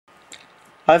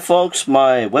Hi folks,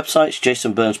 my website's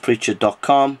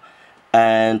jasonburnspreacher.com,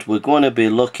 and we're going to be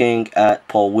looking at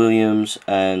Paul Williams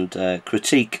and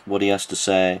critique what he has to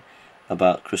say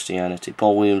about Christianity.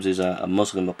 Paul Williams is a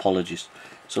Muslim apologist,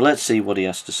 so let's see what he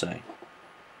has to say.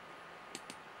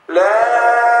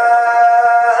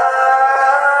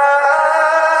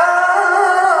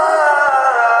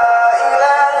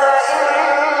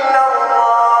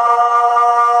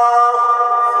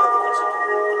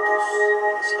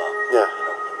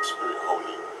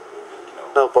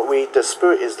 No, but the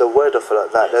Spirit is the word of Allah.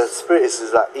 That the Spirit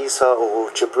is like Isa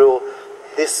or Jibril.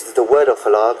 This is the word of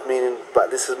Allah, meaning, but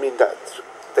this is mean that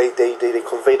they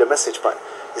convey the message. But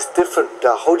it's different.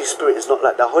 The Holy Spirit is not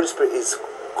like that. The Holy Spirit is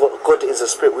God is a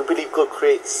spirit. We believe God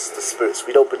creates the spirits.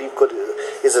 We don't believe God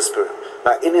is a spirit.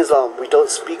 Like in Islam, we don't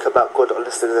speak about God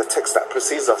unless there is a text that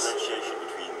precedes us. The differentiation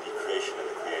between the creation and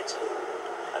the creator,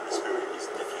 and the Spirit is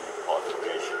definitely part of the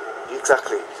creation.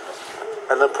 Exactly.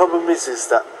 And the problem is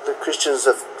that the Christians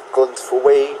have gone for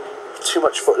way too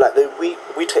much for like we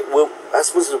take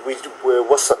as Muslims we're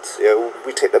wasat,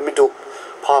 we take the middle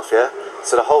path, yeah.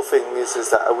 So the whole thing is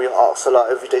that we ask Allah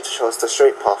every day to show us the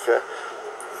straight path, yeah.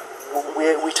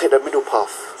 We take the middle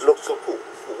path. Look, so Paul,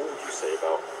 what would you say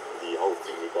about the whole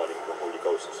thing regarding the Holy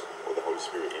Ghost or the Holy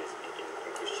Spirit in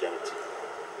Christianity?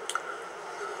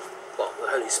 Well, the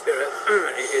Holy Spirit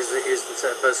is the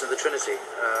third person of the Trinity.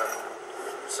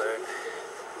 So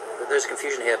there's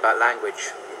confusion here about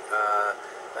language.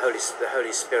 The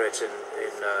Holy Spirit is the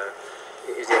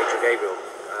angel Gabriel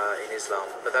in Islam,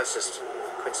 but that's just a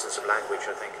coincidence of language,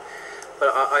 I think. But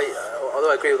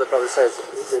although I agree with what the brother says,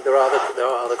 there are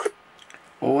other.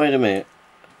 Well, wait a minute.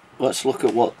 Let's look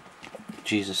at what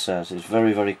Jesus says. It's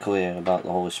very, very clear about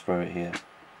the Holy Spirit here.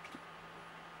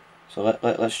 So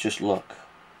let's just look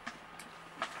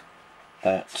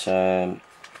at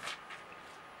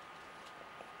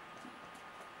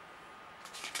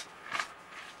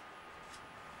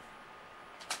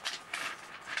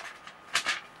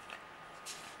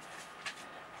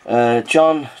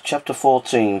John chapter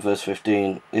 14 verse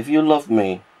 15. If you love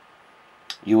me,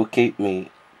 you will keep my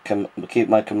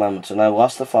commandments, and I will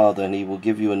ask the Father, and he will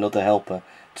give you another helper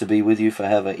to be with you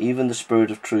forever, even the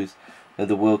Spirit of truth, that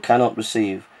the world cannot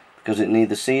receive, because it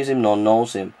neither sees him nor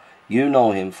knows him. You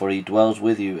know him, for he dwells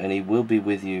with you, and he will be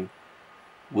with you,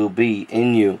 will be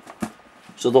in you.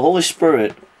 So the Holy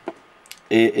Spirit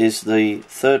is the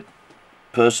third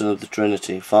person of the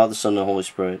Trinity, Father, Son, and Holy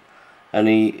Spirit. And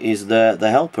he is the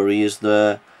helper. He is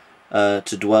there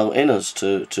to dwell in us,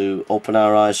 to open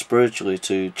our eyes spiritually,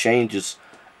 to change us,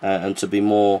 and to be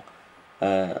more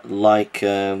like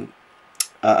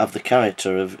of the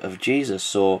character of Jesus.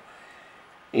 So,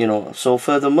 so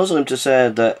for the Muslim to say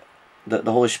that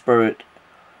the Holy Spirit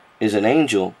is an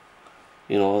angel,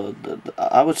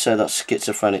 I would say that's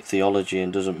schizophrenic theology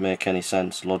and doesn't make any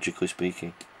sense, logically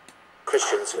speaking.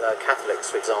 Christians, Catholics,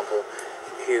 for example,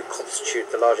 who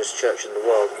constitute the largest church in the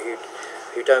world,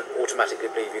 who don't automatically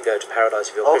believe you go to paradise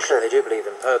if you're Christian. They do believe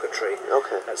in purgatory.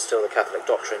 That's still the Catholic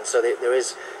doctrine. So there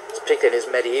is, particularly in his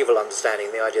medieval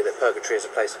understanding, the idea that purgatory is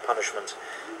a place of punishment,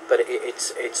 but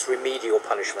it's remedial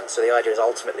punishment. So the idea is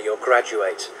ultimately you'll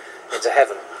graduate into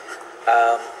heaven.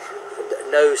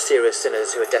 No serious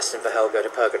sinners who are destined for hell go to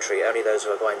purgatory. Only those who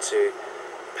are going to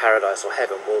paradise or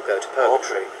heaven will go to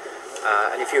purgatory.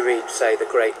 And if you read, say, the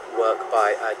great work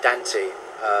by Dante,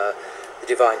 the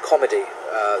Divine Comedy,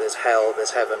 there's hell,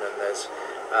 there's heaven, and there's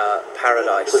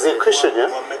paradise. Was he a Christian, yeah?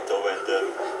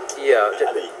 Yeah,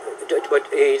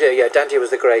 Dante was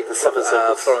the great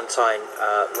Florentine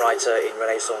writer in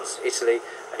Renaissance Italy,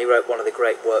 and he wrote one of the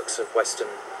great works of Western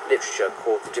literature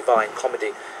called the Divine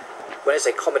Comedy. When I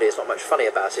say comedy, it's not much funny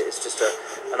about it, it's just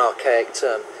an archaic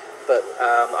term. But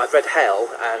I've read Hell,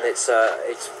 and it's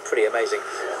pretty amazing.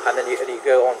 And then you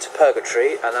go on to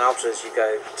Purgatory, and then afterwards you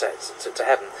go to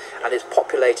heaven. And it's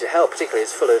populated, hell particularly,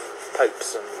 is full of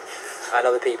popes and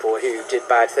other people who did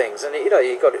bad things. And you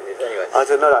got it anyway. I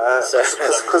don't know.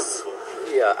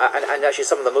 Yeah, and actually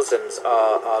some of the Muslims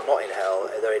are not in hell;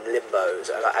 they're in limbo,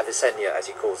 like Avicenna, as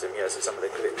he calls them. So some of the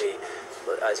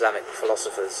Islamic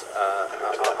philosophers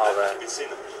are there.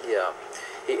 Yeah,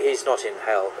 he's not in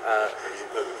hell.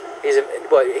 He's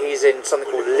in something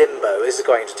called limbo. This is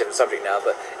going into a different subject now,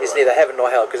 but it's neither heaven nor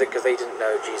hell because they didn't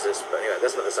know Jesus. But anyway,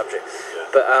 that's another subject. Yeah.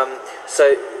 But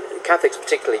so Catholics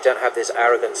particularly don't have this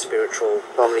arrogant spiritual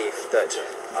belief that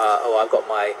I've got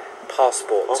my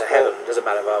passport to heaven. Doesn't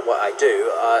matter what I do.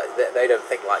 They don't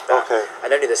think like that.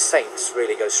 And only the saints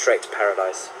really go straight to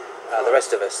paradise. The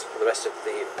rest of us, the rest of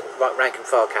the rank and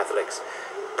file Catholics,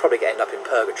 probably end up in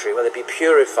purgatory, where they'd be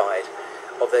purified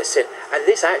of their sin. And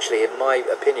this actually, in my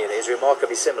opinion, is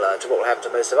remarkably similar to what will happen to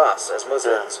most of us as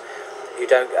Muslims. Who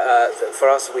don't, for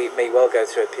us, we may well go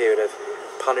through a period of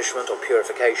punishment or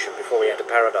purification before we enter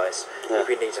paradise.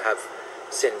 We need to have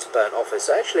sins burnt off us.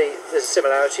 So actually, there's a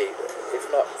similarity, if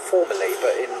not formally,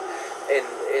 but in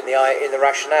the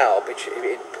rationale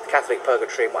between Catholic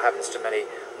purgatory and what happens to many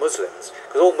Muslims.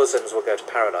 Because all Muslims will go to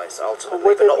paradise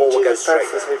ultimately, but not all will go straight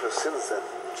there. Save your sins, then?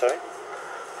 Sorry?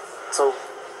 So,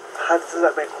 how does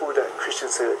that make cool that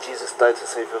Christians say that Jesus died to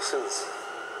save your sins?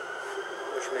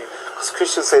 What do you mean? Because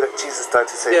Christians say that Jesus died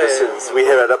to save your sins. We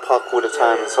hear at the park all the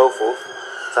time and so forth.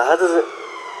 So how does it...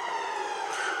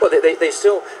 Well, they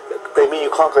still... They mean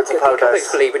you can't go to paradise.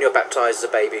 Catholics believe when you're baptised as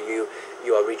a baby, you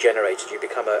are regenerated, you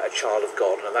become a child of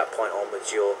God, and at that point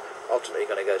onwards you're ultimately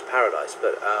going to go to paradise,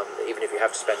 but even if you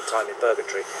have to spend time in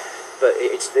purgatory. But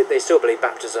they still believe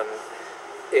baptism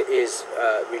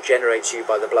regenerates you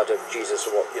by the blood of Jesus,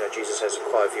 or what Jesus has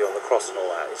acquired for you on the cross and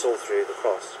all that. It's all through the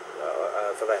cross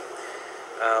for them.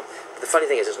 But the funny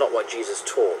thing is, it's not what Jesus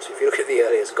taught. If you look at the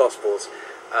earliest Gospels,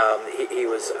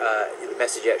 the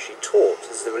message he actually taught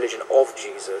is the religion of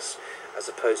Jesus, as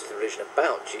opposed to the religion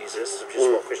about Jesus, which is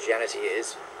what Christianity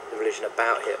is, the religion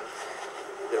about him.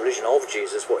 The religion of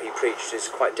Jesus, what he preached, is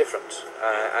quite different.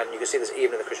 And you can see this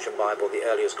even in the Christian Bible, the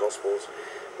earliest Gospels,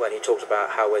 when he talked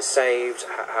about how we're saved,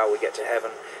 how we get to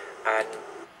heaven. And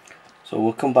so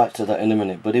we'll come back to that in a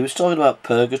minute. But he was talking about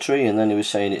purgatory, and then he was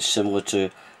saying it's similar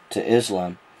to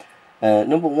Islam.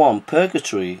 Number one,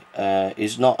 purgatory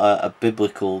is not a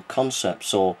biblical concept.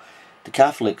 So the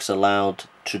Catholics allowed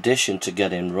tradition to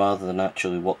get in rather than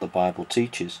actually what the Bible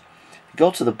teaches. If you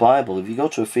go to the Bible, if you go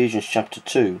to Ephesians chapter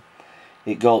 2,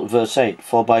 it goes, verse 8,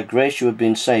 "For by grace you have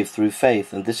been saved through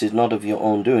faith, and this is not of your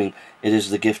own doing, it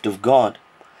is the gift of God."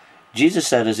 Jesus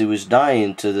said as he was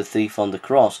dying to the thief on the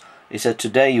cross, he said,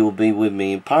 "Today you will be with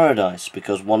me in paradise,"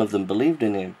 because one of them believed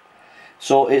in him.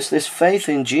 So it's this faith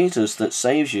in Jesus that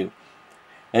saves you.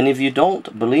 And if you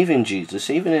don't believe in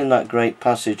Jesus, even in that great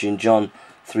passage in John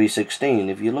 3:16,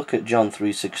 if you look at John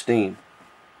 3:16,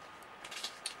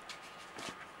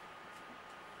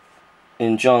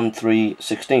 in John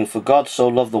 3:16, "For God so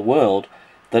loved the world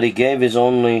that he gave his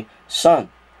only Son.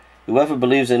 Whoever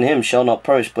believes in him shall not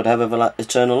perish but have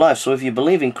eternal life." So if you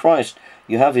believe in Christ,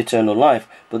 you have eternal life.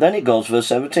 But then it goes, verse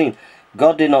 17,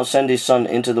 "God did not send his Son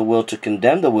into the world to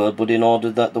condemn the world, but in order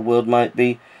that the world might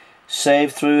be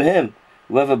saved through him.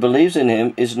 Whoever believes in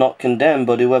him is not condemned,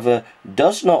 but whoever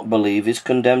does not believe is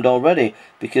condemned already,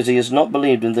 because he has not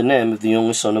believed in the name of the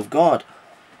only Son of God."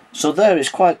 So there it's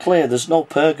quite clear, there's no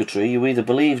purgatory. You either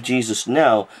believe Jesus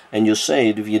now and you're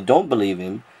saved. If you don't believe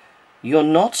him, you're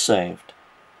not saved.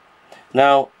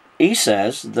 Now,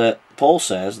 Paul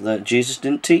says that Jesus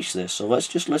didn't teach this, so let's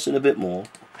just listen a bit more.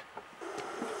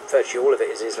 Virtually all of it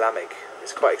is Islamic.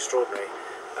 It's quite extraordinary.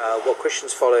 What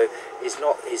Christians follow is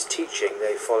not his teaching.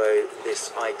 They follow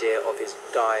this idea of his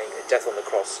death on the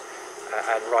cross,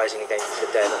 and rising again from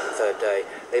the dead on the third day.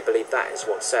 They believe that is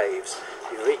what saves.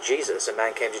 If you read Jesus, a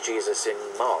man came to Jesus in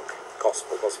Mark,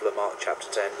 Gospel of Mark chapter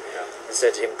 10, and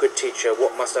said to him, "Good teacher,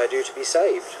 what must I do to be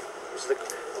saved?"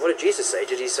 What did Jesus say?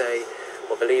 Did he say,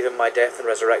 "Well, believe in my death and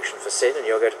resurrection for sin and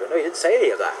you'll go to..." No, he didn't say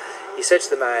any of that. He said to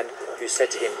the man who said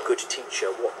to him, "Good teacher,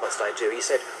 what must I do?" He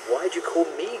said, "Why do you call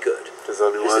me good?" This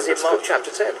is in Mark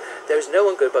chapter 10. There is no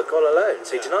one good but God alone.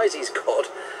 So he denies he's God,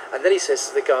 and then he says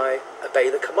to the guy, "Obey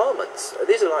the commandments."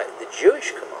 These are like the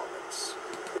Jewish commandments.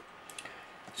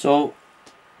 So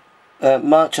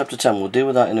Mark chapter 10, we'll deal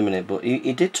with that in a minute, but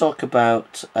he did talk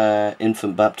about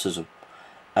infant baptism,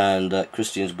 and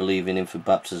Christians believe in infant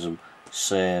baptism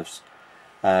saves.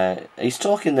 He's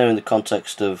talking there in the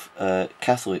context of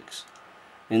Catholics.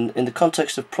 In the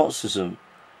context of Protestantism,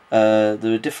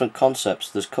 there are different concepts.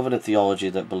 There's covenant theology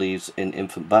that believes in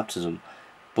infant baptism,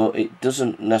 but it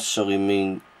doesn't necessarily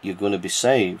mean you're going to be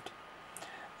saved.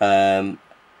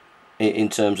 In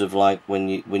terms of like when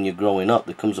you're growing up,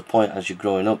 there comes a point as you're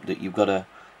growing up that you've got to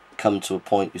come to a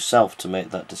point yourself to make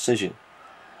that decision.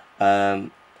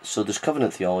 So there's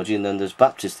covenant theology, and then there's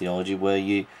Baptist theology where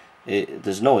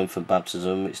there's no infant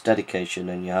baptism, it's dedication,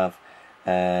 and you have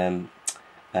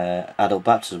adult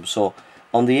baptism. So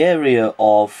on the area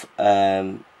of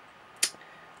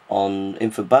on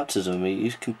infant baptism,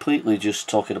 he's completely just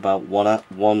talking about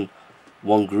one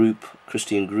group,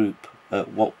 Christian group,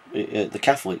 the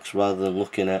Catholics, rather than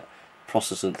looking at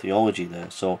Protestant theology there.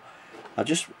 So I'll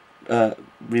just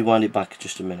rewind it back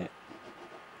just a minute.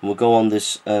 And we'll go on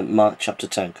this Mark chapter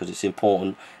 10 because it's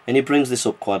important, and he brings this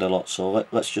up quite a lot, so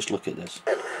let's just look at this.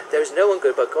 There is no one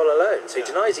good but God alone. So he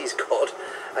denies he's God,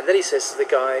 and then he says to the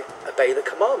guy, "Obey the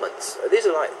commandments." These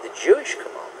are like the Jewish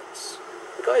commandments.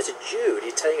 The guy's a Jew, and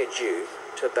he's telling a Jew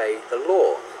to obey the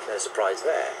law. No surprise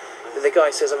there. Then the guy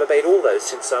says, I've obeyed all those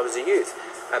since I was a youth.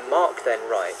 And Mark then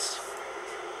writes,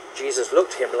 Jesus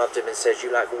looked at him, loved him, and says,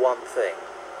 you lack one thing.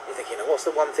 You're thinking, what's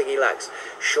the one thing he lacks?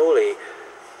 Surely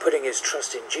putting his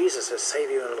trust in Jesus as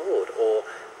Saviour and Lord, or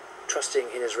trusting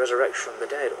in his resurrection from the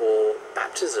dead, or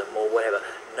baptism, or whatever.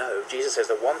 No, Jesus says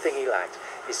the one thing he lacked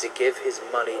is to give his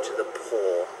money to the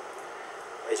poor,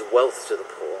 his wealth to the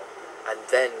poor, and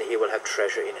then he will have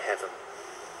treasure in heaven.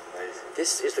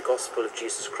 This is the gospel of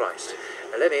Jesus Christ.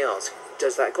 Now let me ask,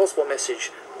 does that gospel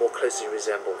message more closely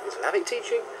resemble Islamic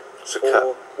teaching,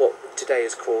 or what today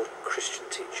is called Christian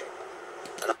teaching?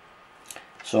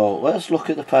 So let's look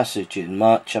at the passage in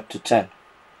Mark chapter 10.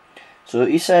 So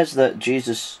he says that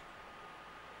Jesus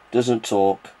doesn't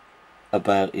talk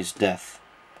about his death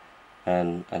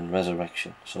and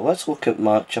resurrection. So let's look at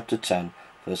Mark chapter 10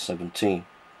 verse 17.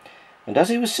 And as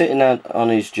he was sitting out on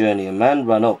his journey, a man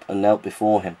ran up and knelt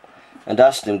before him and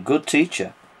asked him, Good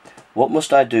teacher, what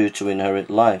must I do to inherit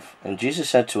life? And Jesus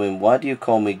said to him, Why do you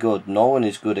call me good? No one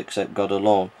is good except God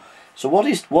alone. So what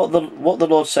the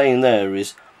Lord's saying there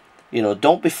is,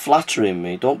 don't be flattering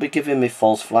me, don't be giving me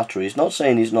false flattery. He's not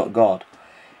saying he's not God.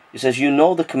 He says, you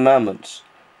know the commandments.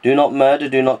 Do not murder,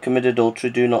 do not commit adultery,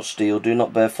 do not steal, do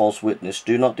not bear false witness,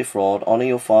 do not defraud, honour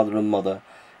your father and mother.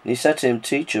 And he said to him,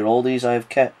 Teacher, all these I have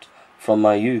kept from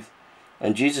my youth.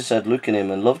 And Jesus said, looked at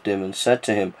him and loved him, and said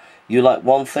to him, You lack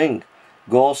one thing.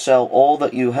 Go sell all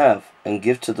that you have, and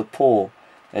give to the poor,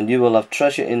 and you will have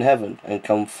treasure in heaven, and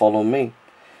come follow me.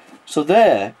 So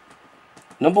there,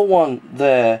 number one,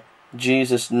 there,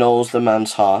 Jesus knows the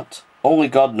man's heart. Only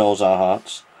God knows our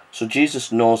hearts. So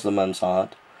Jesus knows the man's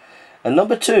heart. And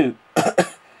number two,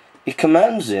 he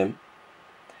commands him,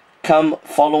 come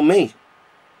follow me.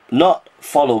 Not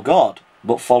follow God,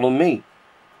 but follow me.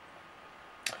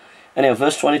 Anyway,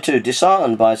 verse 22,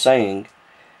 disheartened by saying,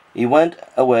 he went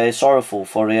away sorrowful,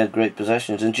 for he had great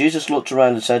possessions. And Jesus looked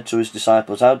around and said to his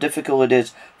disciples, How difficult it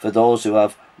is for those who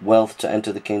have wealth to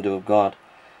enter the kingdom of God.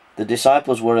 The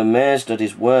disciples were amazed at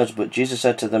his words, but Jesus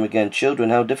said to them again, Children,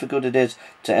 how difficult it is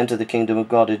to enter the kingdom of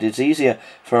God. It is easier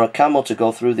for a camel to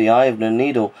go through the eye of a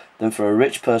needle than for a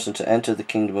rich person to enter the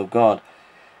kingdom of God.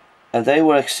 And they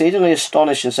were exceedingly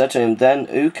astonished and said to him, Then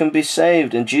who can be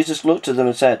saved? And Jesus looked at them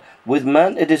and said, With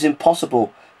man it is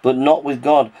impossible, but not with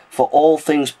God, for all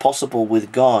things possible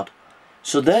with God.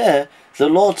 So there, the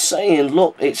Lord's saying,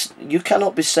 look, you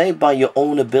cannot be saved by your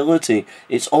own ability.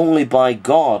 It's only by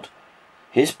God,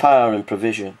 His power and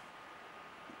provision.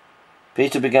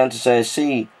 Peter began to say,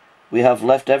 See, we have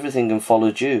left everything and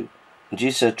followed you. And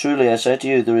Jesus said, Truly I say to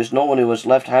you, there is no one who has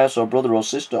left house or brother or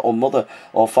sister or mother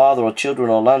or father or children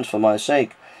or lands for my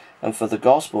sake and for the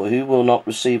gospel, who will not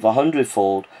receive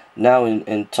 100-fold now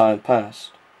in time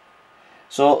past.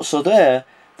 So there,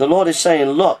 the Lord is saying,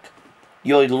 look,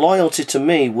 your loyalty to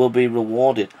me will be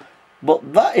rewarded.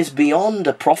 But that is beyond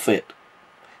a prophet.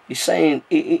 He's saying,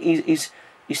 he's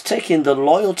taking the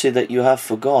loyalty that you have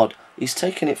for God, he's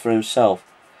taking it for himself.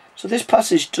 So this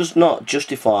passage does not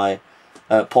justify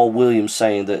Paul Williams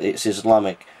saying that it's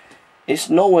Islamic. It's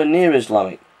nowhere near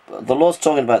Islamic. The Lord's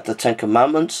talking about the Ten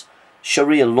Commandments.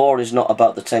 Sharia law is not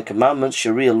about the Ten Commandments.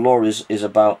 Sharia law is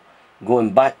about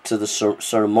going back to the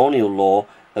ceremonial law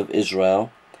of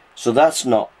Israel. So that's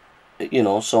not,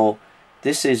 so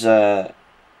this is, there's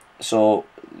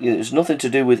nothing to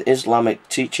do with Islamic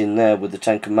teaching there with the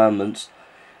Ten Commandments.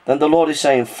 Then the Lord is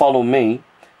saying, follow me.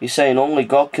 He's saying only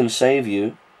God can save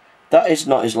you. That is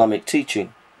not Islamic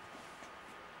teaching.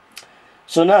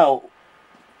 So now,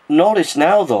 notice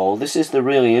now though, this is the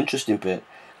really interesting bit.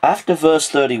 After verse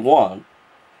 31,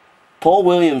 Paul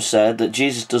Williams said that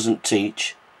Jesus doesn't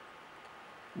teach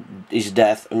his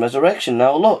death and resurrection.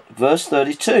 Now look, verse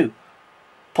 32.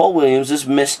 Paul Williams has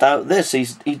missed out this.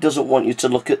 He doesn't want you to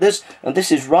look at this. And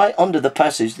this is right under the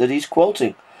passage that he's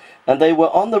quoting. And they were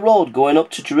on the road going up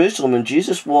to Jerusalem, and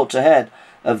Jesus walked ahead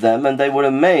of them, and they were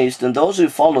amazed, and those who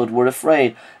followed were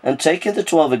afraid. And taking the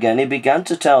 12 again, he began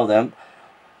to tell them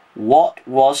what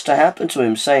was to happen to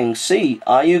him, saying, See,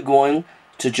 are you going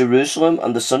to Jerusalem?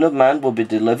 And the Son of Man will be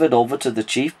delivered over to the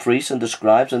chief priests and the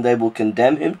scribes, and they will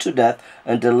condemn him to death,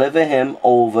 and deliver him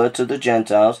over to the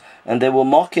Gentiles, and they will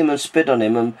mock him and spit on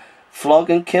him, and flog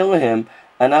and kill him,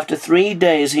 and after 3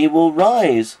 days he will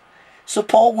rise. So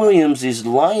Paul Williams is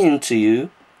lying to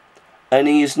you, and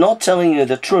he is not telling you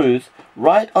the truth.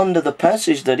 Right under the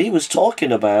passage that he was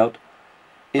talking about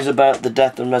is about the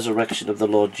death and resurrection of the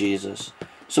Lord Jesus.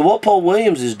 So what Paul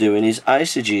Williams is doing is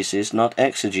eisegesis, not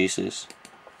exegesis.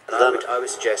 I would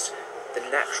suggest the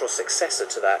natural successor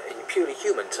to that, in purely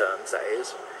human terms, that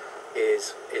is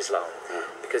Islam.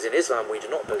 Because in Islam we do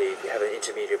not believe we have an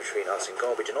intermediary between us and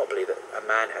God. We do not believe that a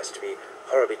man has to be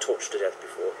horribly tortured to death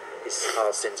before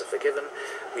our sins are forgiven.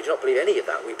 We do not believe any of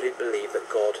that. We believe that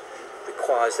God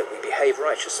requires that we behave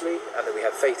righteously and that we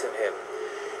have faith in him.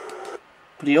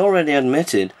 But he already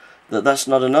admitted that that's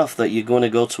not enough, that you're going to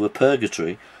go to a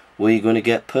purgatory where you're going to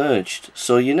get purged.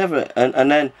 So you never... And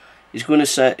then he's going to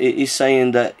say... He's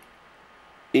saying that...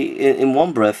 in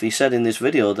one breath, he said in this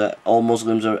video that all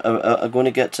Muslims are going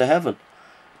to get to heaven.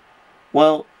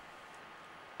 Well,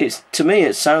 to me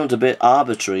it sounds a bit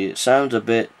arbitrary. It sounds a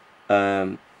bit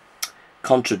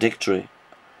contradictory.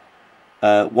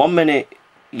 1 minute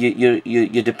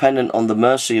you're dependent on the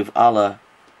mercy of Allah,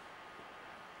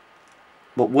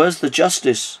 but where's the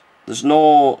justice? There's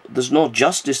no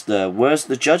justice there. Where's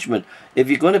the judgment? If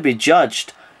you're going to be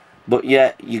judged, but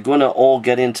yet you're going to all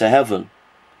get into heaven,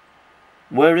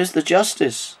 where is the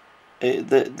justice?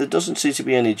 There doesn't seem to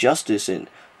be any justice in.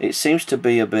 It seems to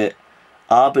be a bit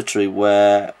arbitrary,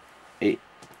 where it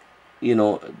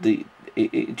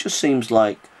just seems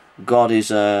like God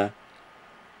is a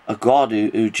God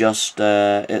who just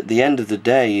at the end of the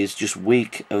day is just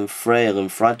weak and frail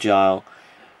and fragile,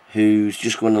 who's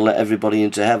just going to let everybody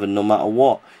into heaven no matter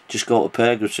what. Just go to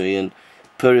purgatory and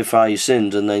purify your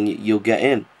sins and then you'll get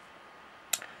in.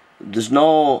 There's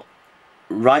no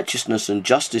righteousness and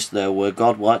justice there where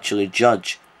God will actually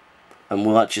judge and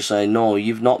will actually say, no,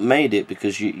 you've not made it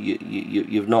because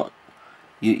you've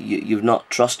not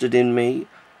trusted in me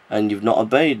and you've not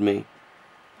obeyed me.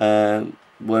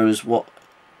 Whereas what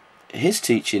his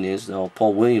teaching is, or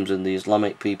Paul Williams and the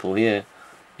Islamic people here,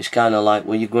 is kind of like,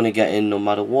 well, you're going to get in no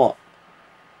matter what.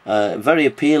 Very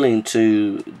appealing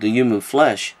to the human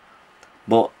flesh,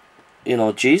 but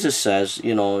Jesus says,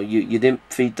 you didn't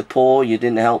feed the poor, you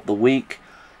didn't help the weak,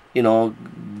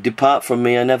 depart from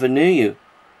me, I never knew you.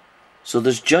 So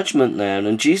there's judgment there,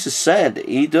 and Jesus said,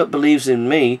 he that believes in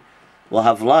me will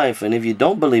have life, and if you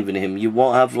don't believe in him, you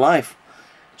won't have life.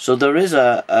 So there is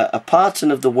a pattern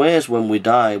of the ways when we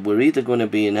die. We're either going to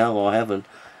be in hell or heaven,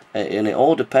 and it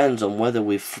all depends on whether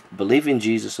we believe in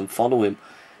Jesus and follow him.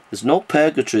 There's no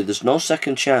purgatory, there's no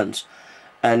second chance,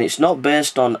 and it's not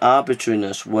based on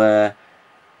arbitrariness where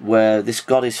this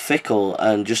God is fickle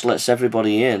and just lets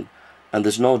everybody in, and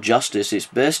there's no justice. It's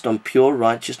based on pure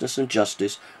righteousness and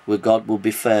justice, where God will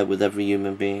be fair with every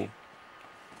human being.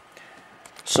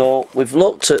 So we've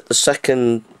looked at the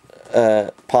second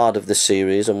part of the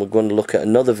series, and we're going to look at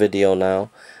another video now,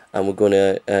 and we're going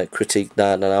to critique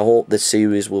that, and I hope this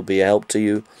series will be a help to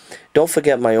you. Don't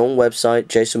forget my own website,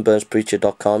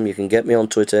 jasonburnspreacher.com. You can get me on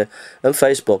Twitter and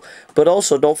Facebook, but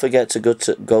also don't forget to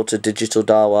go to Digital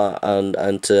Dawa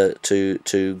and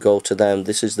to go to them.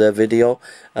 This is their video,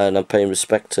 and I'm paying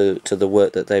respect to the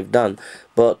work that they've done.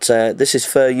 But this is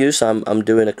fair use. I'm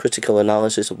doing a critical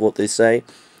analysis of what they say,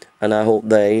 and I hope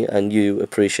they and you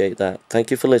appreciate that.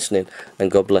 Thank you for listening,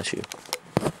 and God bless you.